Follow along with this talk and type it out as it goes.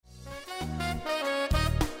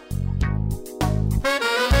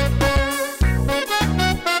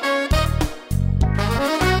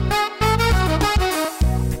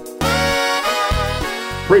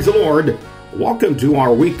Praise the Lord. Welcome to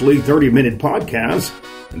our weekly 30-minute podcast,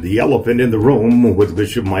 The Elephant in the Room with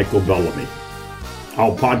Bishop Michael Bellamy.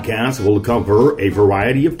 Our podcast will cover a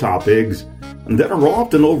variety of topics that are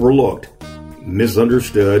often overlooked,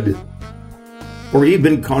 misunderstood, or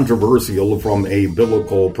even controversial from a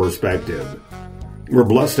biblical perspective. We're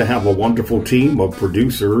blessed to have a wonderful team of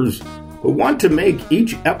producers who want to make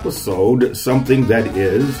each episode something that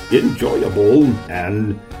is enjoyable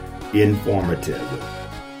and informative.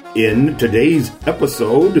 In today's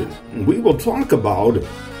episode, we will talk about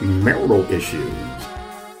marital issues.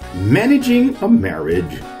 Managing a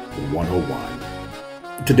Marriage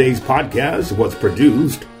 101. Today's podcast was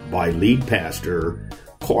produced by lead pastor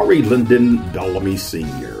Corey Lyndon Bellamy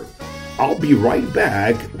Sr. I'll be right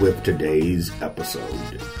back with today's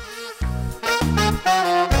episode.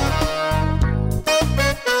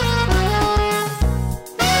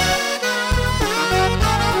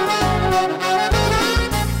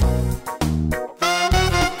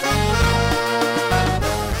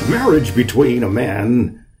 Marriage between a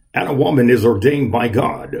man and a woman is ordained by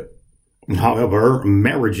God. However,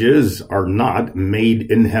 marriages are not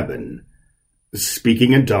made in heaven.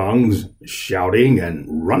 Speaking in tongues, shouting,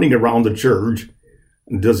 and running around the church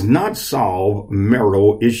does not solve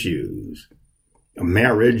marital issues. A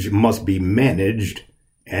marriage must be managed,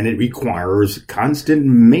 and it requires constant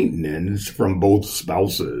maintenance from both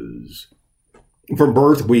spouses. From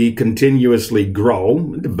birth, we continuously grow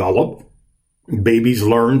and develop. Babies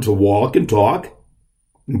learn to walk and talk.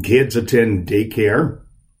 Kids attend daycare,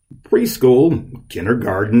 preschool,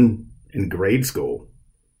 kindergarten, and grade school.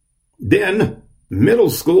 Then, middle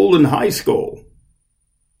school and high school.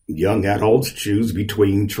 Young adults choose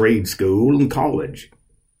between trade school and college.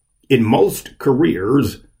 In most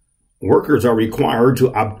careers, workers are required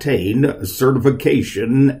to obtain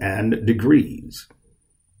certification and degrees.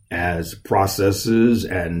 As processes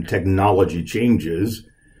and technology changes,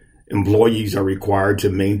 employees are required to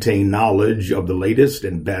maintain knowledge of the latest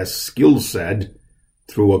and best skill set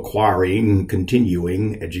through acquiring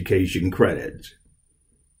continuing education credits.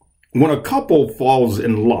 When a couple falls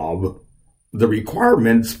in love, the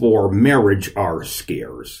requirements for marriage are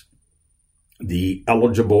scarce. The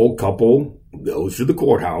eligible couple goes to the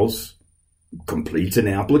courthouse, completes an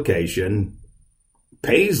application,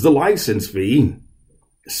 pays the license fee,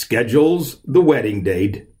 schedules the wedding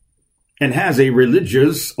date, and has a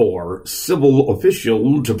religious or civil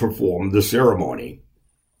official to perform the ceremony.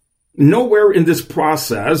 Nowhere in this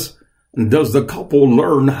process does the couple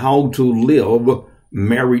learn how to live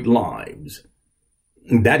married lives.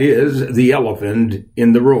 That is the elephant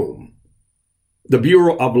in the room. The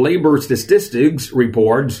Bureau of Labor Statistics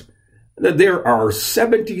reports that there are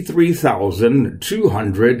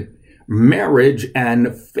 73,200 marriage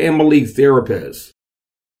and family therapists.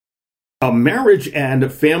 A marriage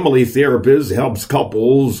and family therapist helps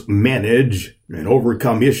couples manage and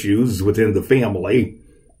overcome issues within the family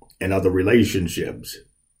and other relationships.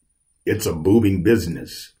 It's a booming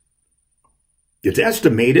business. It's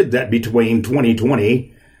estimated that between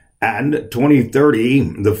 2020 and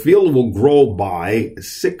 2030, the field will grow by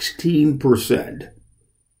 16%.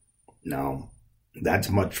 Now, that's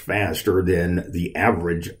much faster than the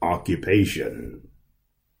average occupation.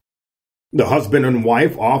 The husband and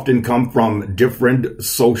wife often come from different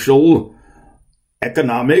social,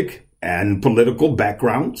 economic, and political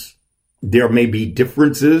backgrounds. There may be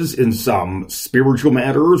differences in some spiritual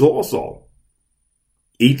matters also.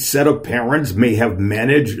 Each set of parents may have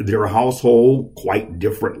managed their household quite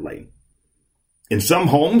differently. In some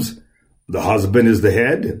homes, the husband is the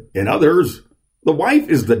head. In others, the wife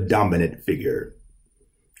is the dominant figure.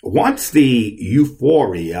 Once the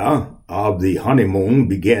euphoria of the honeymoon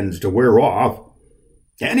begins to wear off,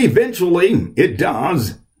 and eventually it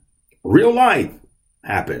does, real life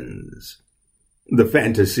happens. The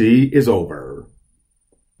fantasy is over.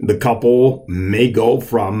 The couple may go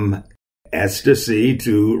from ecstasy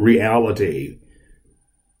to reality.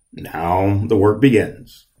 Now the work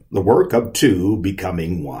begins, the work of two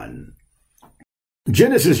becoming one.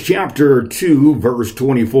 Genesis chapter 2, verse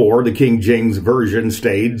 24, the King James Version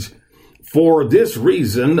states, "For this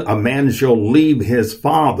reason a man shall leave his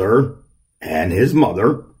father and his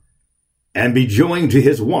mother, and be joined to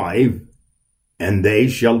his wife, and they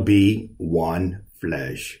shall be one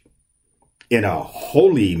flesh." In a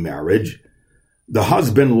holy marriage, the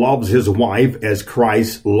husband loves his wife as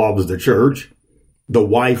Christ loves the church. The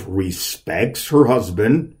wife respects her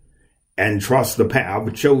husband and trusts the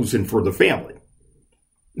path chosen for the family.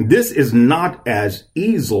 This is not as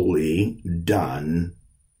easily done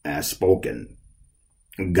as spoken.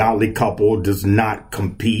 A godly couple does not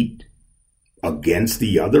compete against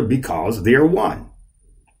the other because they are one.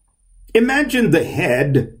 Imagine the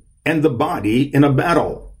head and the body in a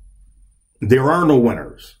battle. There are no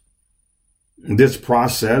winners. This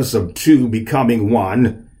process of two becoming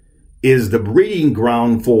one is the breeding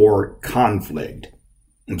ground for conflict.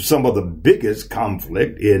 Some of the biggest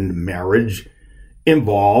conflict in marriage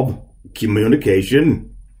involve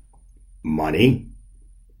communication, money,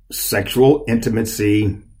 sexual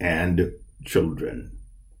intimacy, and children.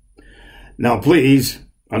 Now, please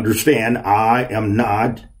understand, I am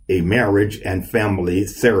not a marriage and family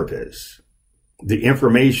therapist. The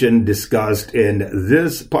information discussed in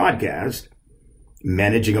this podcast,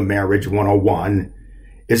 Managing a Marriage 101,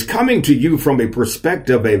 is coming to you from a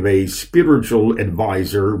perspective of a spiritual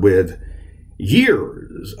advisor with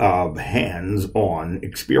years of hands-on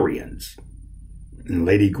experience.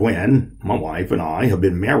 Lady Gwen, my wife, and I have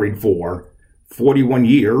been married for 41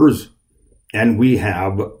 years, and we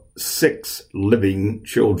have 6 living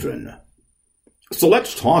children. So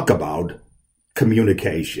let's talk about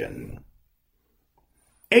communication.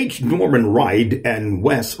 H. Norman Wright and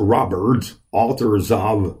Wes Roberts, authors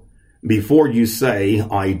of Before You Say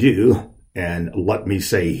I Do, and Let Me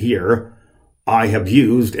Say Here, I have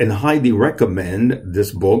used and highly recommend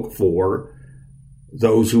this book for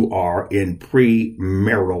those who are in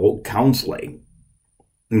premarital counseling.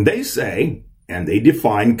 They say, and they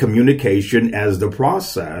define communication as the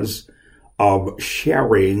process of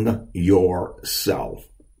sharing yourself,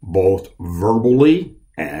 both verbally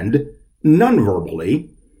and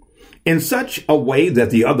non-verbally, in such a way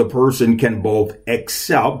that the other person can both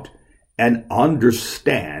accept and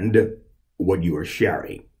understand what you are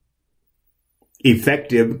sharing.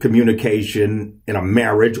 Effective communication in a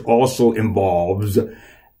marriage also involves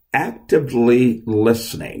actively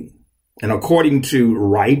listening. And according to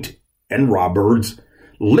Wright and Roberts,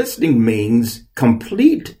 listening means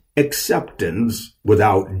complete acceptance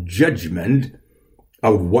without judgment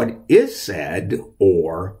of what is said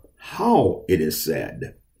or how it is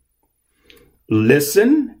said.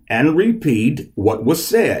 Listen and repeat what was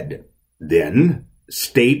said. Then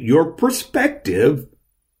state your perspective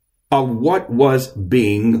of what was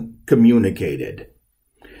being communicated.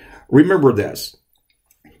 Remember this.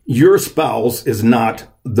 Your spouse is not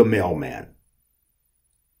the mailman,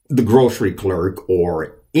 the grocery clerk,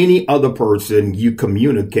 or any other person you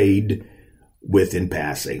communicate with in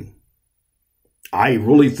passing. I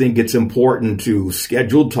really think it's important to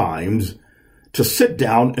schedule times to sit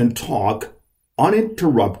down and talk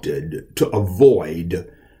uninterrupted to avoid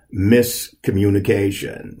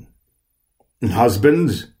miscommunication.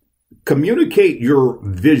 Husbands, communicate your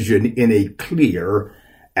vision in a clear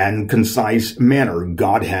and concise manner.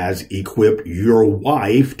 God has equipped your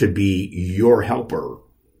wife to be your helper.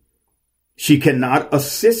 She cannot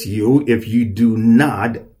assist you if you do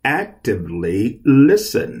not actively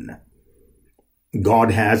listen. God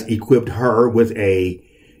has equipped her with a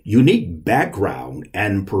unique background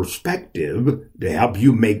and perspective to help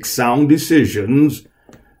you make sound decisions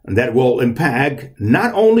that will impact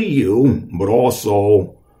not only you, but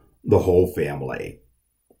also the whole family.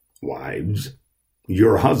 Wives,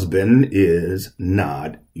 your husband is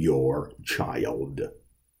not your child.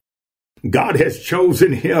 God has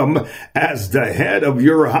chosen him as the head of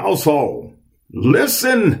your household.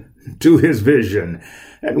 Listen to his vision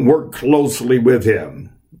and work closely with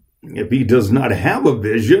him. If he does not have a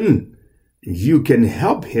vision, you can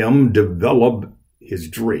help him develop his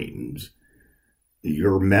dreams.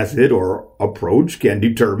 Your method or approach can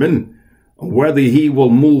determine whether he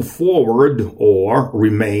will move forward or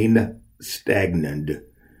remain stagnant.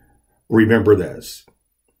 Remember this: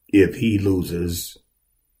 if he loses,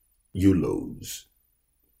 you lose.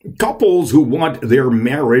 Couples who want their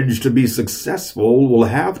marriage to be successful will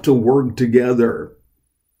have to work together.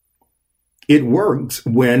 It works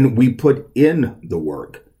when we put in the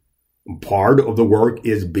work. Part of the work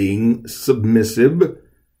is being submissive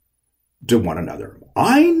to one another.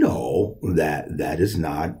 I know that is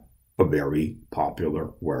not a very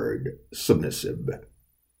popular word, submissive.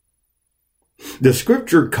 The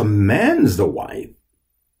scripture commands the wife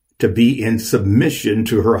to be in submission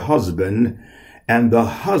to her husband, and the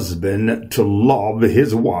husband to love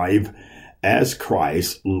his wife as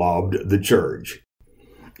Christ loved the church.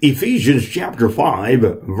 Ephesians chapter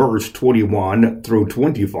 5, verse 21 through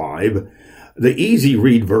 25, the easy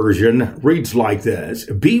read version reads like this: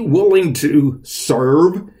 be willing to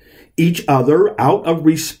serve each other out of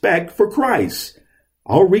respect for Christ.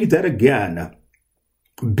 I'll read that again.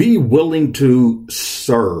 Be willing to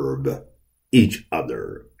serve each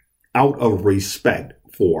other out of respect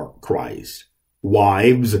for Christ.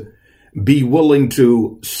 Wives, be willing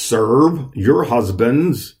to serve your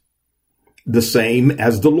husbands the same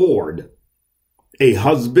as the Lord. A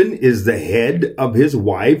husband is the head of his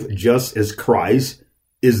wife, just as Christ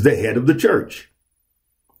is the head of the church.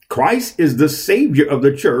 Christ is the Savior of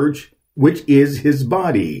the church, which is his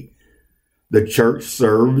body. The church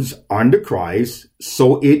serves under Christ,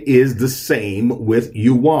 so it is the same with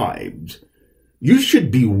you wives. You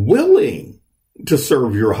should be willing to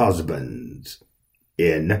serve your husbands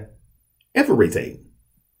in everything.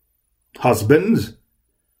 Husbands,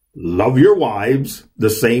 love your wives the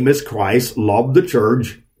same as Christ loved the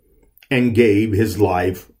church and gave his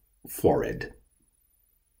life for it.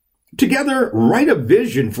 Together, write a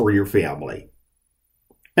vision for your family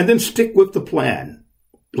and then stick with the plan.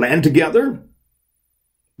 Plan together,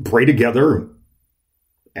 pray together,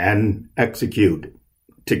 and execute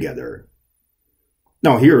together.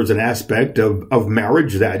 Now, here's an aspect of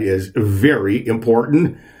marriage that is very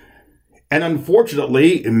important. And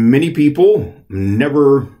unfortunately, many people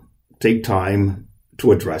never take time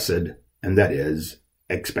to address it, and that is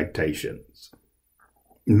expectations.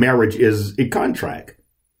 Marriage is a contract.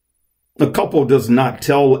 A couple does not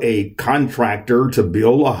tell a contractor to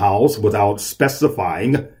build a house without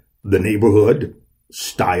specifying the neighborhood,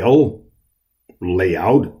 style,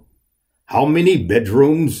 layout, how many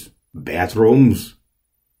bedrooms, bathrooms,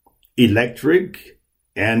 electric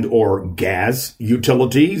and or gas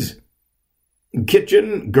utilities,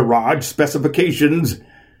 kitchen, garage specifications,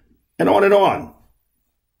 and on and on.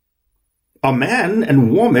 A man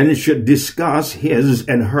and woman should discuss his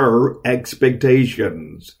and her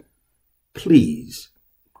expectations. Please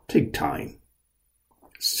take time.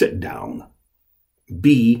 Sit down.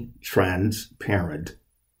 Be transparent.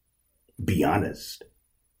 Be honest.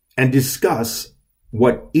 And discuss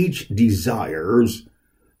what each desires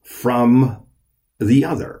from the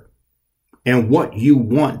other and what you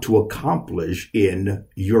want to accomplish in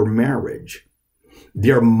your marriage.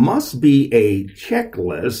 There must be a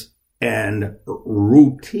checklist and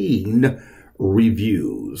routine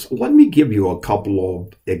reviews. Let me give you a couple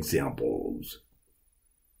of examples.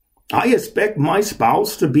 I expect my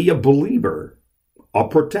spouse to be a believer, a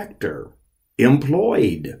protector,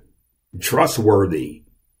 employed, trustworthy,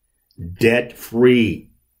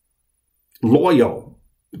 debt-free, loyal,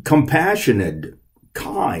 compassionate,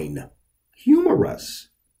 kind, humorous,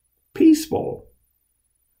 peaceful.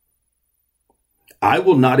 I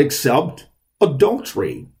will not accept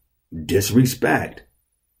adultery, disrespect,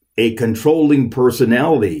 a controlling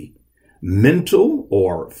personality, mental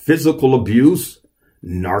or physical abuse,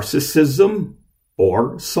 narcissism,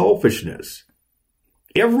 or selfishness.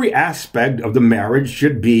 Every aspect of the marriage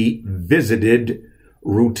should be visited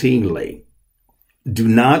routinely. Do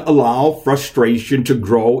not allow frustration to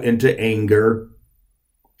grow into anger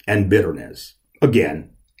and bitterness.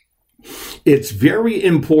 Again, it's very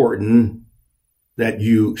important that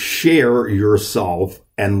you share yourself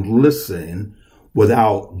and listen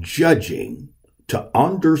without judging to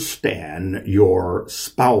understand your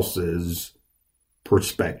spouse's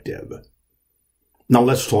perspective. Now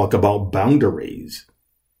let's talk about boundaries.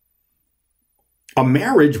 A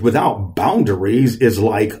marriage without boundaries is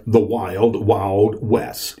like the wild, wild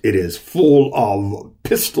west. It is full of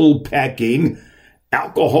pistol packing,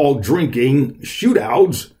 alcohol drinking,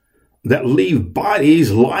 shootouts that leave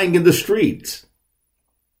bodies lying in the streets.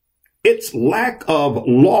 It's lack of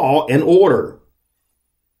law and order.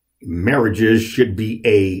 Marriages should be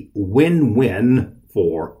a win-win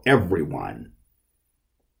for everyone.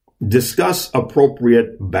 Discuss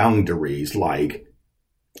appropriate boundaries like,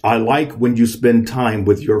 I like when you spend time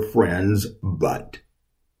with your friends, but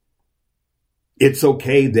it's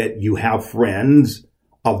okay that you have friends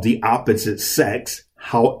of the opposite sex.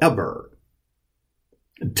 However,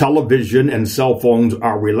 television and cell phones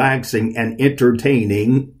are relaxing and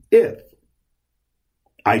entertaining if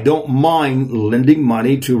I don't mind lending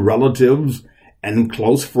money to relatives and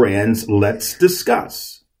close friends. Let's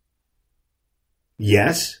discuss.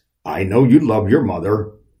 Yes, I know you love your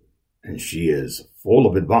mother, and she is full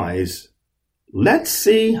of advice. Let's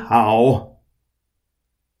see how.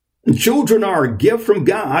 Children are a gift from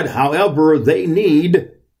God, however they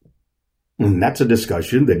need. And that's a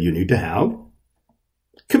discussion that you need to have.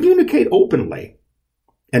 Communicate openly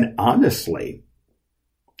and honestly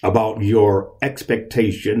about your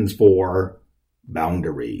expectations for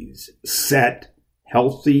boundaries. Set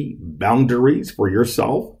healthy boundaries for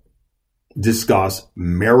yourself. Discuss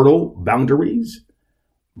marital boundaries,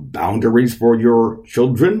 boundaries for your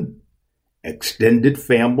children, extended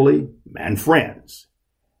family, and friends.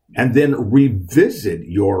 and then revisit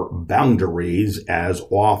your boundaries as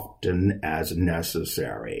often as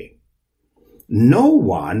necessary. No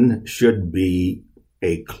one should be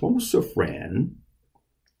a closer friend,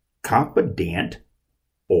 confidant,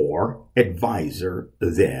 or advisor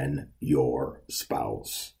than your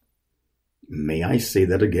spouse. May I say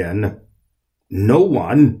that again? No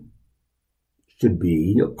one should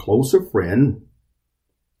be a closer friend,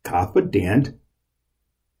 confidant,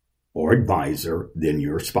 or advisor than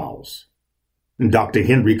your spouse. Dr.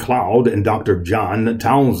 Henry Cloud and Dr. John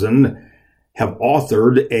Townsend have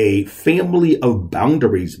authored a Family of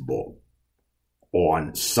Boundaries book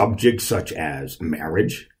on subjects such as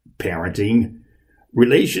marriage, parenting,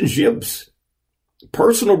 relationships,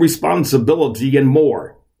 personal responsibility, and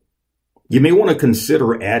more. You may want to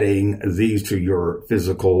consider adding these to your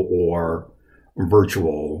physical or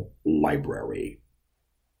virtual library.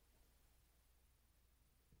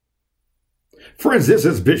 Friends, this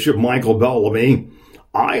is Bishop Michael Bellamy.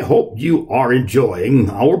 I hope you are enjoying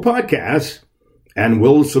our podcast and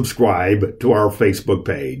will subscribe to our Facebook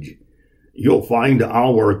page. You'll find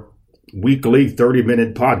our weekly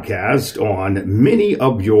 30-minute podcast on many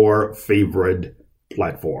of your favorite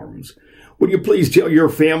platforms. Would you please tell your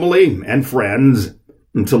family and friends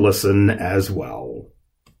to listen as well?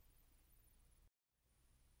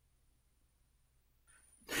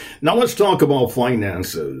 Now let's talk about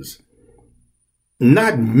finances.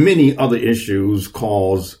 Not many other issues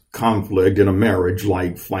cause conflict in a marriage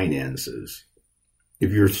like finances.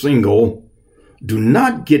 If you're single, do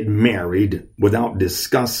not get married without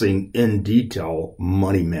discussing in detail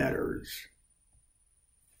money matters.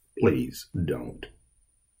 Please don't.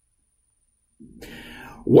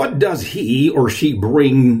 What does he or she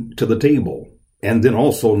bring to the table? And then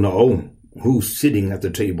also know who's sitting at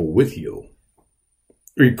the table with you.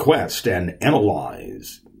 Request and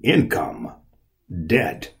analyze income,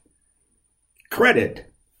 debt,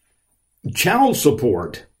 credit, child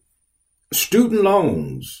support, student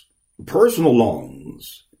loans, personal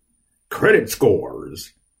loans, credit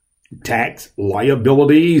scores, tax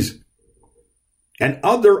liabilities, and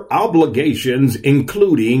other obligations,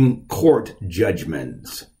 including court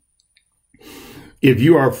judgments. If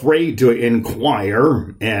you are afraid to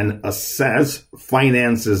inquire and assess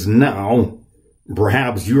finances now,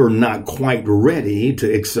 perhaps you're not quite ready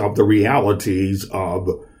to accept the realities of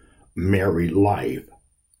married life.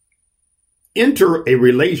 Enter a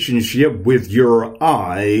relationship with your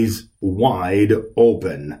eyes wide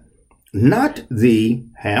open, not the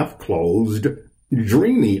half-closed,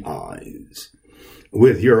 dreamy eyes.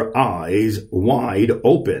 With your eyes wide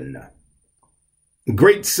open.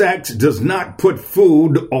 Great sex does not put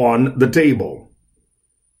food on the table.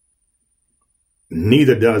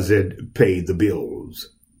 Neither does it pay the bills.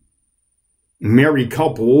 Married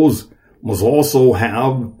couples must also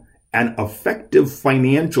have an effective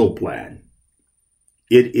financial plan.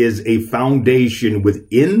 It is a foundation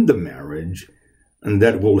within the marriage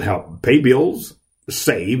that will help pay bills,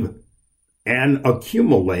 save, and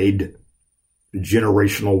accumulate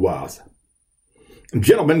generational wealth.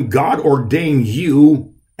 Gentlemen, God ordained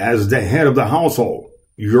you as the head of the household.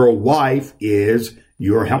 Your wife is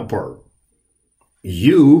your helper.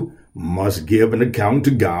 You must give an account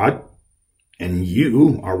to God, and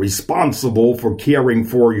you are responsible for caring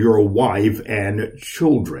for your wife and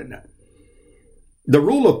children. The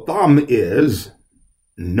rule of thumb is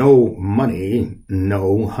no money,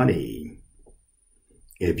 no honey.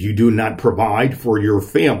 If you do not provide for your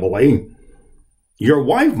family, your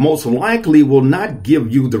wife most likely will not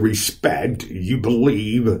give you the respect you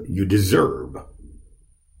believe you deserve.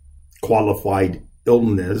 Qualified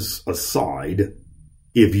illness aside,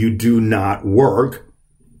 if you do not work,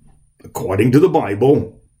 according to the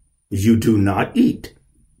Bible, you do not eat.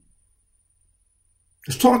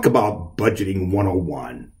 Let's talk about budgeting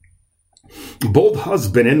 101. Both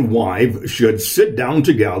husband and wife should sit down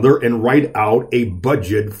together and write out a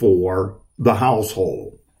budget for the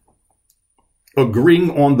household.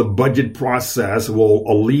 Agreeing on the budget process will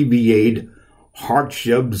alleviate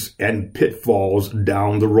hardships and pitfalls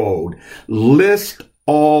down the road. List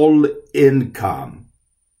all income.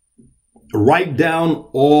 Write down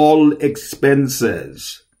all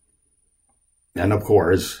expenses. And of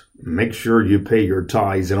course, make sure you pay your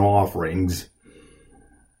tithes and offerings.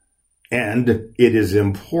 And it is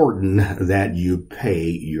important that you pay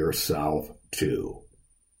yourself too.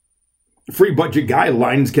 Free budget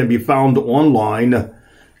guidelines can be found online,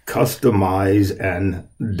 customized, and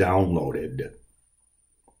downloaded.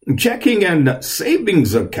 Checking and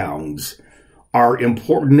savings accounts are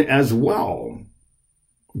important as well.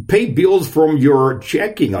 Pay bills from your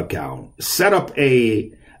checking account. Set up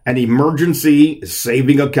a an emergency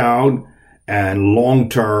saving account, and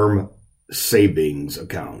long-term savings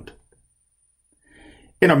account.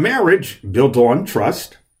 In a marriage built on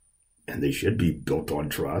trust, and they should be built on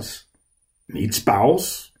trust, each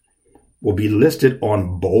spouse will be listed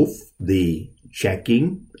on both the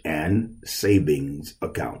checking and savings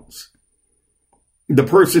accounts. The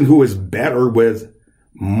person who is better with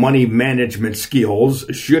money management skills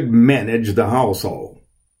should manage the household.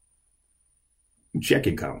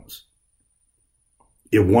 Checking accounts.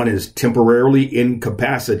 If one is temporarily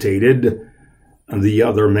incapacitated, the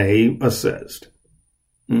other may assist.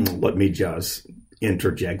 Let me just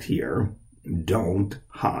interject here. Don't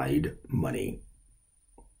hide money.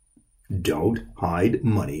 Don't hide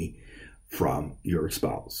money from your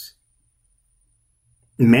spouse.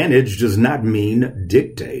 Manage does not mean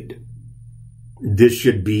dictate. This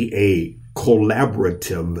should be a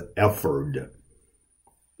collaborative effort.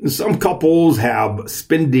 Some couples have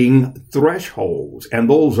spending thresholds, and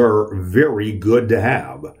those are very good to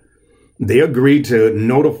have. They agree to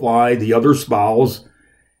notify the other spouse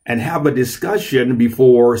and have a discussion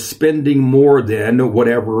before spending more than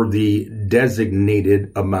whatever the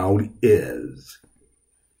designated amount is.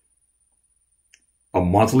 A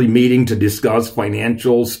monthly meeting to discuss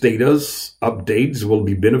financial status updates will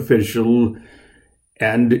be beneficial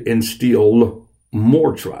and instill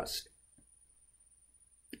more trust.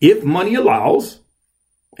 If money allows,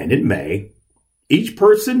 and it may, each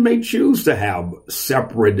person may choose to have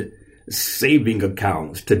separate saving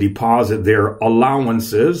accounts to deposit their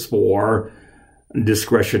allowances for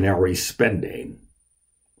discretionary spending.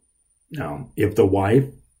 Now, if the wife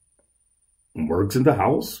works in the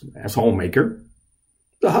house as homemaker,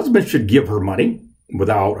 the husband should give her money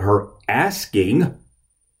without her asking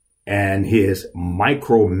and his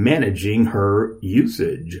micromanaging her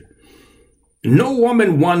usage. No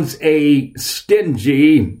woman wants a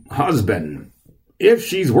stingy husband. If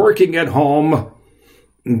she's working at home,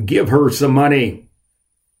 give her some money.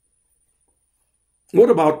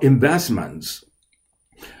 What about investments?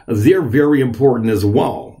 They're very important as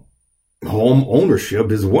well. Home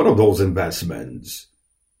ownership is one of those investments.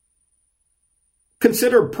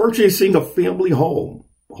 Consider purchasing a family home.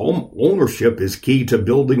 Home ownership is key to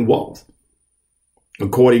building wealth.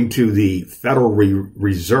 According to the Federal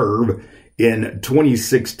Reserve, in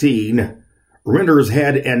 2016, renters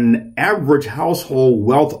had an average household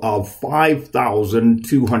wealth of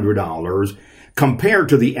 $5,200 compared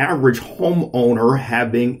to the average homeowner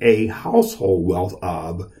having a household wealth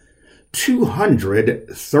of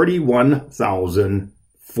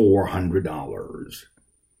 $231,400.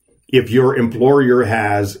 If your employer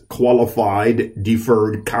has qualified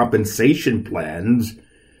deferred compensation plans,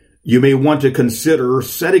 you may want to consider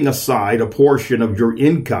setting aside a portion of your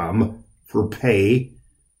income for pay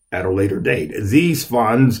at a later date. These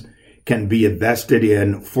funds can be invested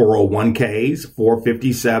in 401ks,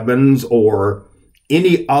 457s, or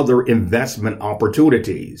any other investment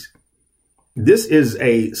opportunities. This is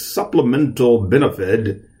a supplemental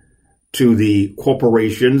benefit to the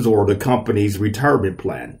corporation's or the company's retirement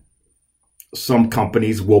plan. Some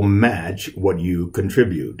companies will match what you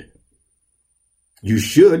contribute. You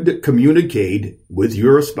should communicate with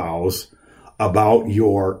your spouse about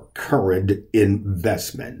your current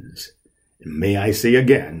investments. May I say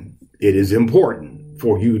again, it is important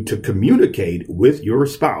for you to communicate with your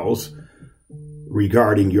spouse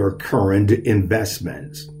regarding your current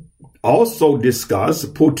investments. Also discuss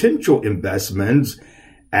potential investments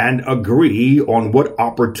and agree on what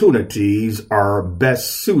opportunities are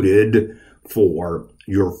best suited for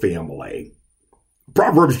your family.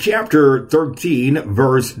 Proverbs chapter 13,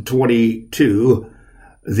 verse 22,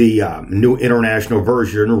 the New International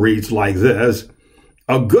Version reads like this: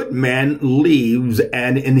 "A good man leaves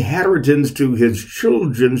an inheritance to his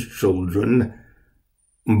children's children,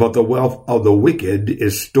 but the wealth of the wicked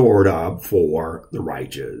is stored up for the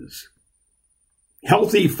righteous."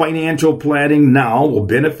 Healthy financial planning now will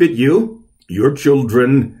benefit you, your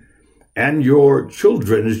children, and your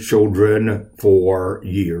children's children for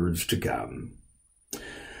years to come.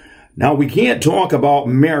 Now, we can't talk about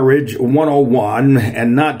marriage 101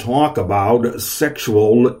 and not talk about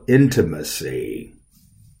sexual intimacy.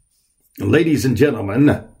 Ladies and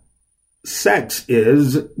gentlemen, sex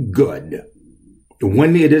is good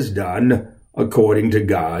when it is done according to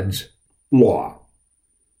God's law.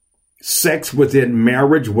 Sex within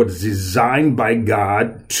marriage was designed by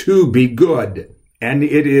God to be good, and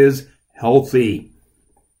it is healthy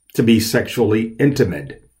to be sexually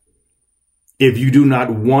intimate. If you do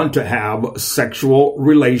not want to have sexual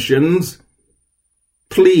relations,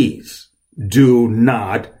 please do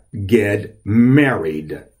not get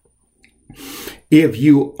married. If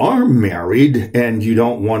you are married and you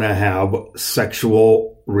don't want to have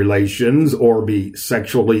sexual relations or be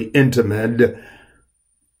sexually intimate,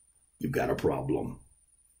 you've got a problem.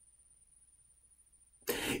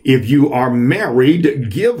 If you are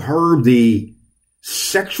married, give her the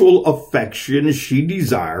sexual affection she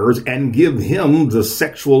desires and give him the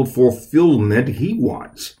sexual fulfillment he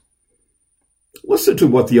wants. Listen to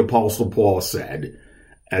what the Apostle Paul said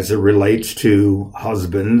as it relates to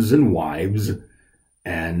husbands and wives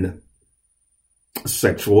and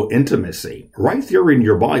sexual intimacy. Right there in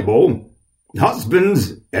your Bible,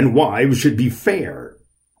 husbands and wives should be fair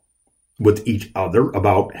with each other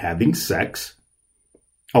about having sex.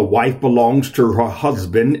 A wife belongs to her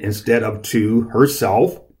husband instead of to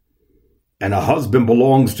herself, and a husband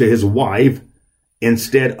belongs to his wife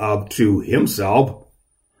instead of to himself.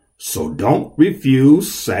 So don't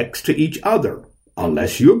refuse sex to each other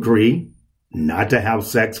unless you agree not to have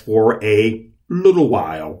sex for a little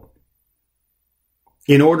while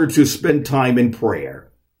in order to spend time in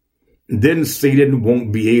prayer. Then Satan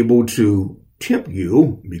won't be able to tempt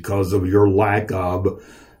you because of your lack of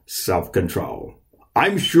self-control.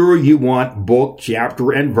 I'm sure you want book,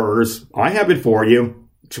 chapter, and verse. I have it for you.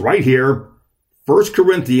 It's right here. 1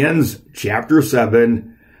 Corinthians chapter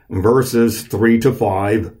 7, verses 3 to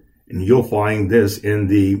 5. And you'll find this in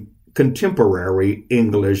the Contemporary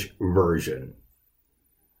English Version.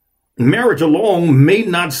 Marriage alone may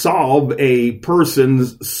not solve a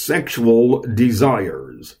person's sexual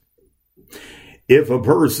desires. If a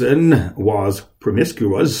person was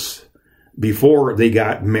promiscuous before they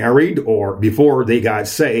got married or before they got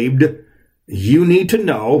saved, you need to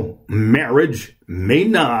know marriage may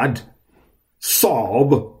not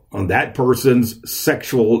solve that person's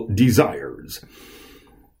sexual desires.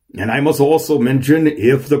 And I must also mention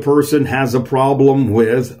if the person has a problem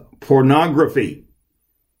with pornography,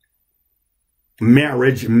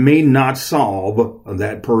 marriage may not solve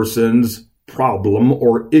that person's problem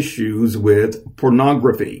or issues with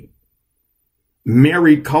pornography.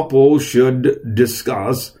 Married couples should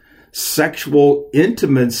discuss sexual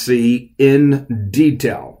intimacy in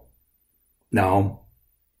detail. Now,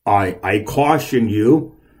 I caution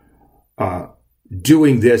you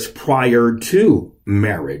doing this prior to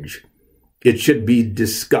marriage. It should be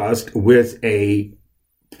discussed with a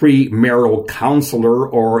premarital counselor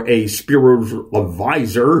or a spiritual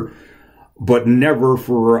advisor, but never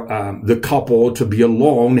for the couple to be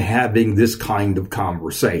alone having this kind of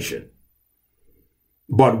conversation.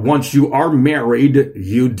 But once you are married,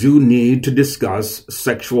 you do need to discuss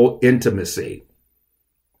sexual intimacy.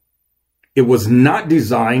 It was not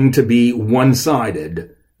designed to be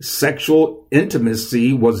one-sided. Sexual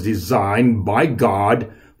intimacy was designed by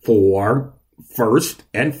God for, first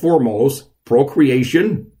and foremost,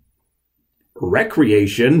 procreation,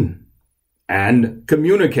 recreation, and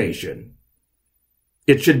communication.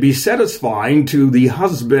 It should be satisfying to the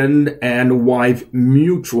husband and wife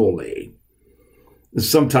mutually.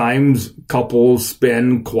 Sometimes couples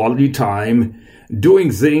spend quality time doing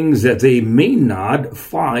things that they may not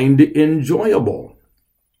find enjoyable.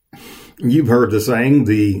 You've heard the saying,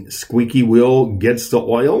 the squeaky wheel gets the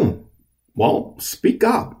oil. Well, speak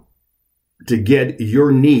up to get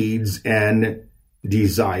your needs and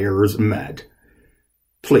desires met.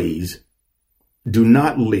 Please do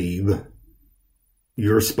not leave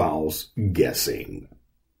your spouse guessing.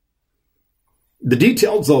 The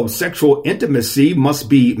details of sexual intimacy must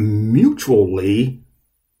be mutually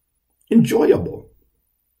enjoyable.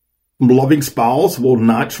 A loving spouse will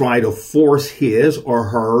not try to force his or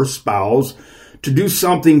her spouse to do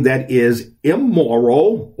something that is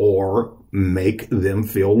immoral or make them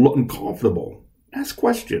feel uncomfortable. Ask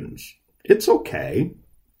questions. It's okay.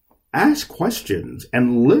 Ask questions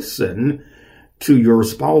and listen to your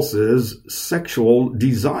spouse's sexual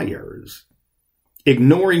desires.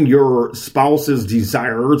 Ignoring your spouse's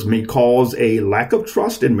desires may cause a lack of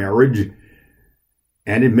trust in marriage,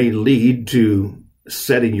 and it may lead to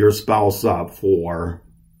setting your spouse up for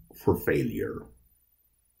failure.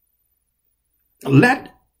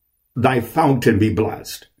 Let thy fountain be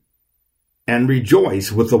blessed, and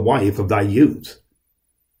rejoice with the wife of thy youth.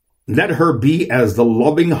 Let her be as the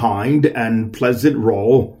loving hind and pleasant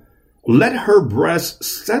roe. Let her breast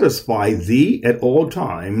satisfy thee at all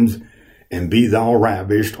times, and be thou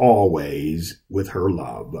ravished always with her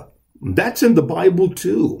love. That's in the Bible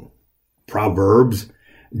too. Proverbs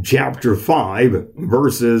chapter 5,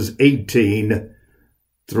 verses 18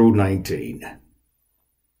 through 19.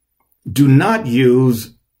 Do not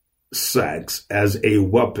use sex as a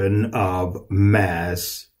weapon of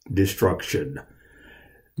mass destruction.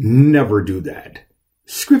 Never do that.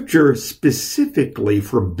 Scripture specifically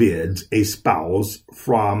forbids a spouse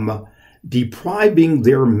from depriving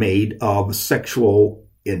their mate of sexual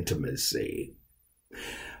intimacy.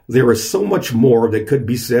 There is so much more that could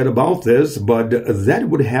be said about this, but that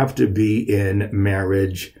would have to be in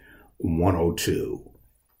Marriage 102.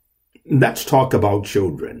 Let's talk about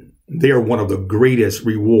children. They are one of the greatest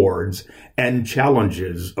rewards and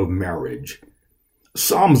challenges of marriage.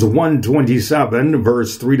 Psalms 127,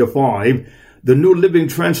 verse 3-5, the New Living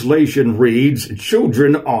Translation reads,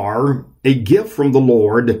 "Children are a gift from the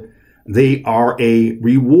Lord. They are a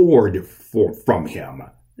reward from him.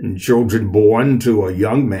 And children born to a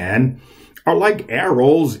young man are like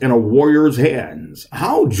arrows in a warrior's hands.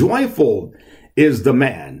 How joyful is the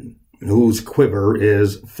man whose quiver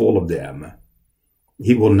is full of them.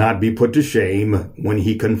 He will not be put to shame when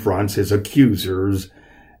he confronts his accusers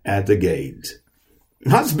at the gate."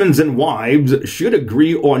 Husbands and wives should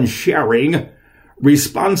agree on sharing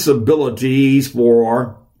responsibilities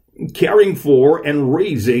for caring for and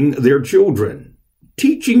raising their children,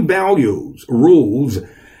 teaching values, rules,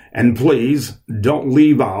 and please don't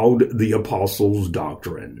leave out the apostles'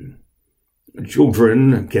 doctrine.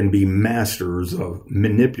 Children can be masters of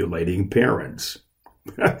manipulating parents.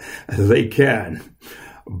 They can.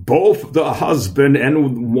 Both the husband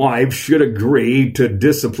and wife should agree to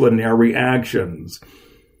disciplinary actions.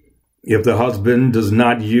 If the husband does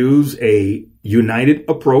not use a united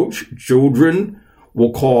approach, children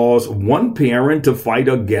will cause one parent to fight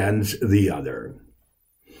against the other.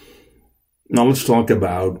 Now let's talk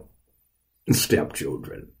about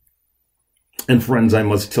stepchildren. And friends, I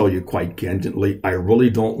must tell you quite candidly, I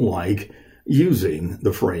really don't like using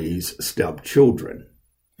the phrase stepchildren.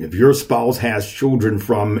 If your spouse has children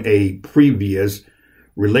from a previous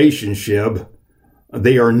relationship,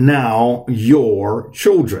 they are now your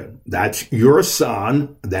children. That's your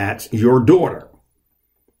son. That's your daughter.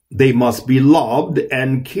 They must be loved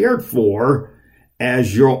and cared for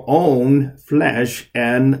as your own flesh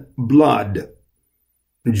and blood.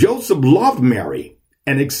 Joseph loved Mary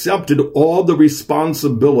and accepted all the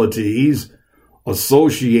responsibilities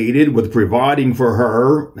associated with providing for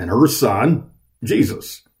her and her son,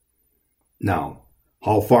 Jesus. Now,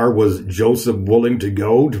 how far was Joseph willing to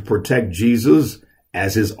go to protect Jesus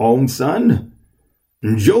as his own son?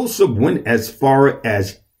 Joseph went as far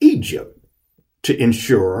as Egypt to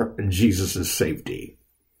ensure Jesus' safety.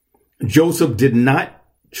 Joseph did not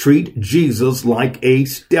treat Jesus like a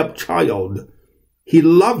stepchild. He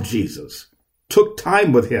loved Jesus, took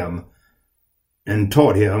time with him, and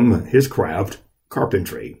taught him his craft,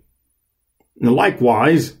 carpentry.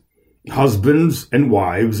 Likewise, husbands and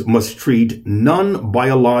wives must treat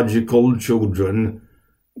non-biological children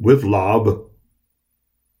with love,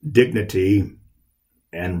 dignity,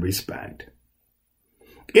 and respect.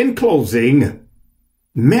 In closing,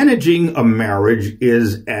 managing a marriage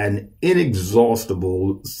is an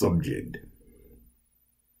inexhaustible subject.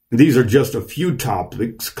 These are just a few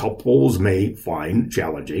topics couples may find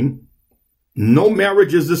challenging. No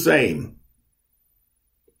marriage is the same.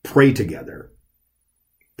 Pray together,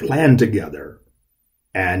 plan together,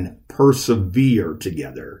 and persevere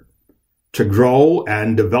together to grow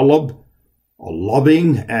and develop a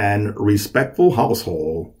loving and respectful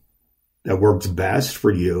household that works best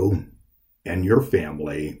for you and your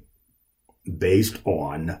family based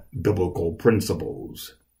on biblical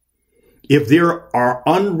principles. If there are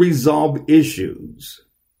unresolved issues,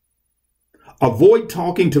 avoid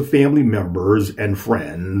talking to family members and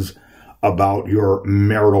friends about your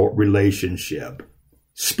marital relationship.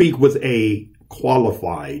 Speak with a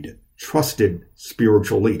qualified, trusted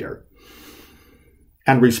spiritual leader.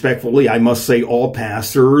 And respectfully, I must say all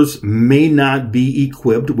pastors may not be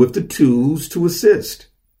equipped with the tools to assist.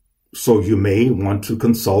 So you may want to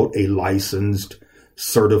consult a licensed,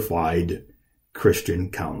 certified Christian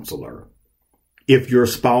counselor. If your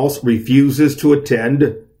spouse refuses to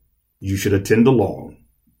attend, you should attend alone.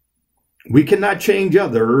 We cannot change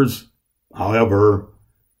others. However,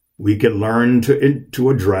 we can learn to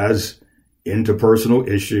address interpersonal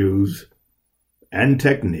issues and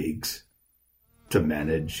techniques to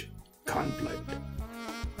manage conflict.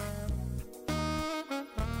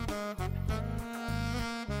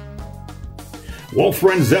 Well,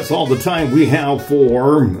 friends, that's all the time we have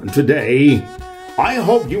for today. I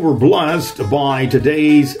hope you were blessed by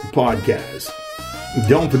today's podcast.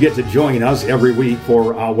 Don't forget to join us every week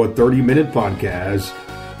for our 30-minute podcast.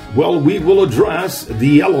 Well, we will address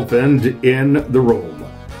the elephant in the room.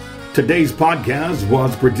 Today's podcast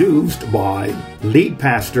was produced by lead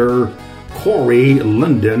pastor Corey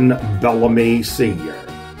Lyndon Bellamy Sr.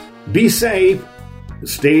 Be safe,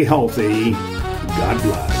 stay healthy, God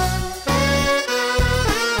bless.